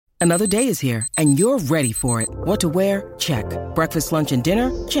Another day is here, and you're ready for it. What to wear? Check. Breakfast, lunch, and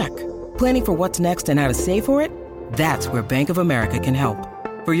dinner? Check. Planning for what's next and how to save for it? That's where Bank of America can help.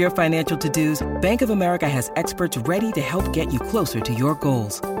 For your financial to-dos, Bank of America has experts ready to help get you closer to your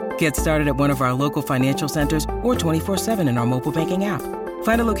goals. Get started at one of our local financial centers or 24/7 in our mobile banking app.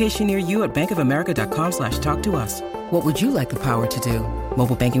 Find a location near you at bankofamerica.com/talktous. What would you like the power to do?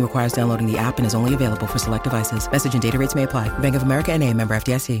 Mobile banking requires downloading the app and is only available for select devices. Message and data rates may apply. Bank of America N.A., member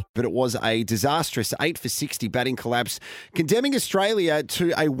FDIC. But it was a disastrous 8 for 60 batting collapse, condemning Australia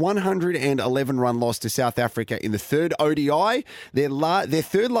to a 111-run loss to South Africa in the third ODI, their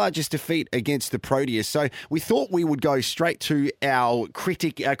third largest defeat against the Proteas. So we thought we would go straight to our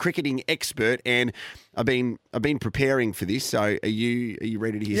cricketing expert, and I've been preparing for this. So are you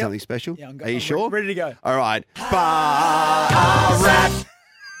ready to hear something special? Yeah, are you sure? Ready to go. All right. BHARAT.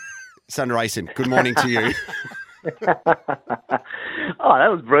 SUNDARESAN, good morning to you. Oh, that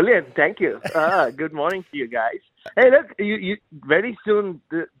was brilliant. Thank you. Good morning to you guys. Hey, look, you very soon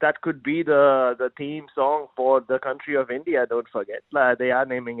that could be the theme song for the country of India. Don't forget, they are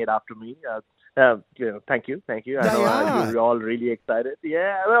naming it after me. Thank you. I know you're all really excited.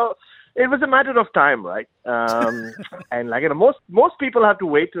 Yeah, well, it was a matter of time, right? And most people have to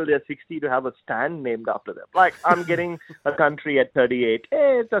wait till they're 60 to have a stand named after them. Like, I'm getting a country at 38.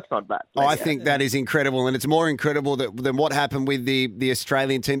 That's not bad. I think that is incredible, and it's more incredible than what happened with the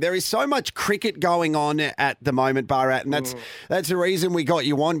Australian team. There is so much cricket going on at the moment, Bharat, and that's the reason we got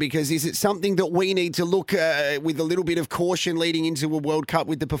you on, because is it something that we need to look with a little bit of caution leading into a World Cup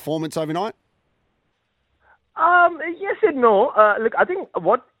with the performance overnight? Yes and no. Look, I think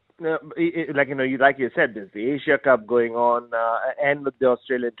what like you said, there's the Asia Cup going on, and with the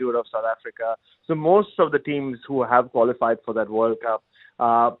Australian tour of South Africa. So most of the teams who have qualified for that World Cup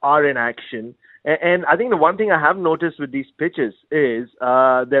are in action. And I think the one thing I have noticed with these pitches is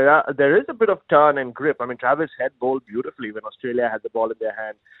there is a bit of turn and grip. I mean, Travis Head bowled beautifully when Australia had the ball in their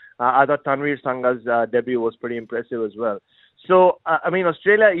hand. I thought Tanveer Sangha's debut was pretty impressive as well. So,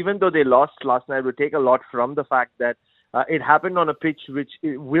 Australia, even though they lost last night, will take a lot from the fact that it happened on a pitch which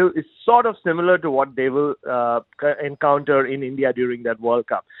is sort of similar to what they will encounter in India during that World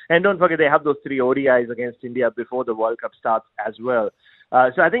Cup. And don't forget, they have those 3 ODIs against India before the World Cup starts as well.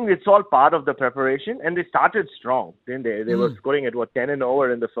 So I think it's all part of the preparation, and they started strong, didn't they? They were scoring at 10 and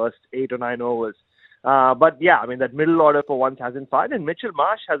over in the first 8 or 9 overs. But yeah, that middle order for once hasn't fired, and Mitchell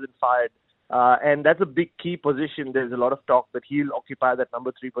Marsh hasn't fired. And that's a big key position. There's a lot of talk that he'll occupy that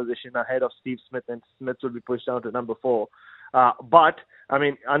number 3 position ahead of Steve Smith, and Smith will be pushed down to number 4. But,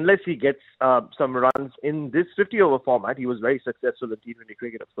 unless he gets some runs in this 50-over format, he was very successful in T20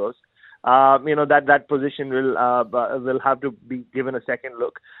 cricket, of course. That position will have to be given a second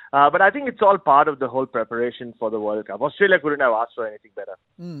look. But I think it's all part of the whole preparation for the World Cup. Australia couldn't have asked for anything better.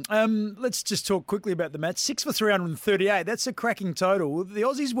 Let's just talk quickly about the match. 6 for 338. That's a cracking total. The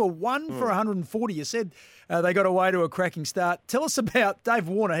Aussies were 1 for 140. You said they got away to a cracking start. Tell us about Dave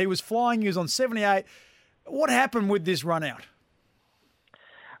Warner. He was flying. He was on 78. What happened with this run out?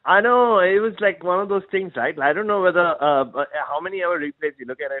 I know, it was like one of those things, right? I don't know whether how many ever replays you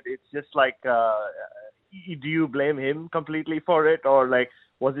look at it. It's just like, do you blame him completely for it, or like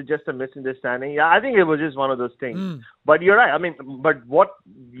was it just a misunderstanding? Yeah, I think it was just one of those things. But you're right.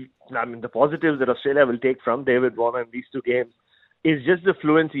 The positives that Australia will take from David Warner in these 2 games is just the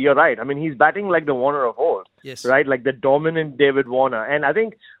fluency. You're right. He's batting like the Warner of old, yes, right? Like the dominant David Warner. And I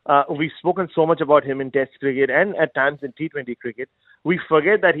think we've spoken so much about him in Test cricket and at times in T20 cricket. We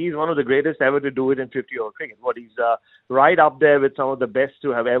forget that he's one of the greatest ever to do it in 50-over cricket. He's right up there with some of the best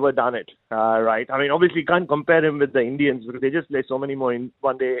to have ever done it, right? Obviously you can't compare him with the Indians because they just play so many more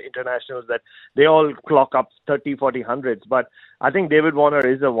one-day internationals that they all clock up 30, 40, hundreds. But I think David Warner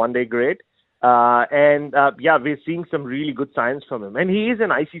is a one-day great. We're seeing some really good signs from him. And he is an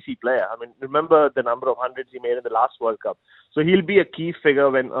ICC player. Remember the number of hundreds he made in the last World Cup. So he'll be a key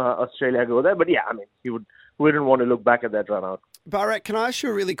figure when Australia go there. But yeah, he wouldn't want to look back at that run out. Bharat, can I ask you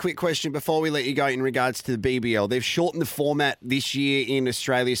a really quick question before we let you go in regards to the BBL? They've shortened the format this year in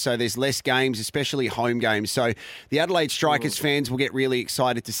Australia, so there's less games, especially home games. So the Adelaide Strikers fans will get really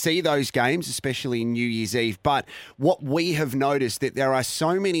excited to see those games, especially New Year's Eve. But what we have noticed that there are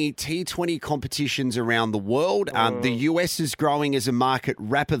so many T20 competitions around the world. The US is growing as a market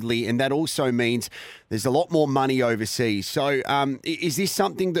rapidly, and that also means there's a lot more money overseas. So is this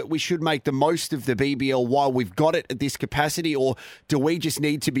something that we should make the most of the BBL while we've got it at this capacity, or do we just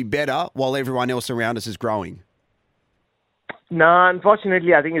need to be better while everyone else around us is growing? No,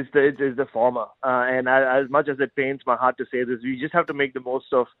 unfortunately, I think it's the former. And as much as it pains my heart to say this, we just have to make the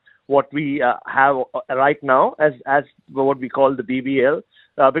most of what we have right now as what we call the BBL.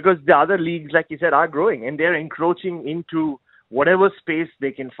 because the other leagues, like you said, are growing and they're encroaching into whatever space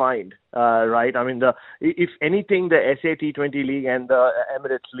they can find, right? I mean, if anything, the SA T20 League and the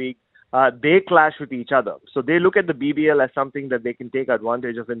Emirates League, they clash with each other. So they look at the BBL as something that they can take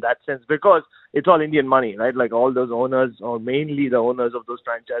advantage of in that sense, because it's all Indian money, right? Like all those owners, or mainly the owners of those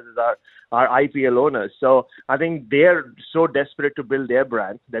franchises, are IPL owners. So I think they're so desperate to build their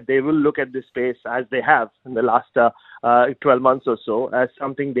brand that they will look at this space, as they have in the last 12 months or so, as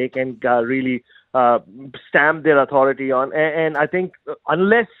something they can really stamp their authority on. And I think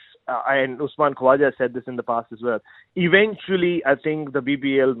unless and Usman Khawaja said this in the past as well, eventually I think the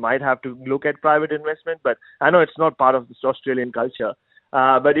BBL might have to look at private investment, but I know it's not part of this Australian culture,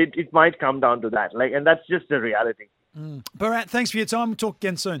 but it might come down to that. And that's just the reality. Bharat, thanks for your time. We'll talk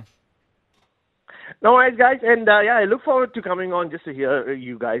again soon. No worries, guys. And I look forward to coming on just to hear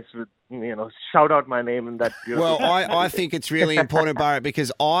you guys shout out my name and that. Well, I think it's really important, Bharat, because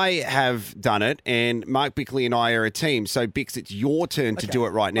I have done it, and Mark Bickley and I are a team. So, Bix, it's your turn to do it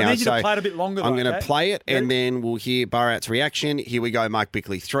right now. I need you to play it a bit longer. I'm going to play it, and then we'll hear Bharat's reaction. Here we go, Mark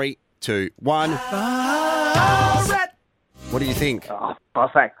Bickley. 3, 2, 1. What do you think? Oh,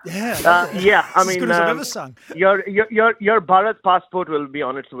 perfect. Yeah. I mean, as good as I've ever sung. Your Bharat passport will be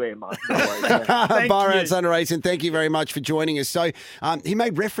on its way, Mark. No worries. Bharat Sundaresan, thank you very much for joining us. So he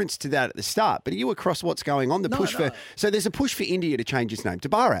made reference to that at the start, but are you across what's going on? So there's a push for India to change its name to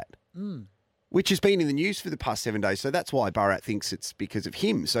Bharat, which has been in the news for the past 7 days. So that's why Bharat thinks it's because of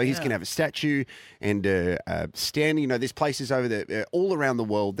him. So he's going to have a statue and a stand. There's places over there all around the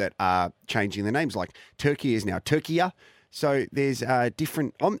world that are changing their names. Like Turkey is now Turkiya. So there's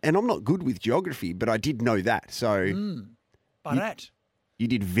different, and I'm not good with geography, but I did know that. So Bharat. You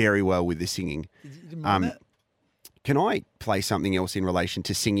did very well with the singing. You didn't mind that? Can I play something else in relation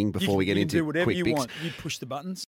to singing before we get into do whatever quick you picks? want. You push the buttons.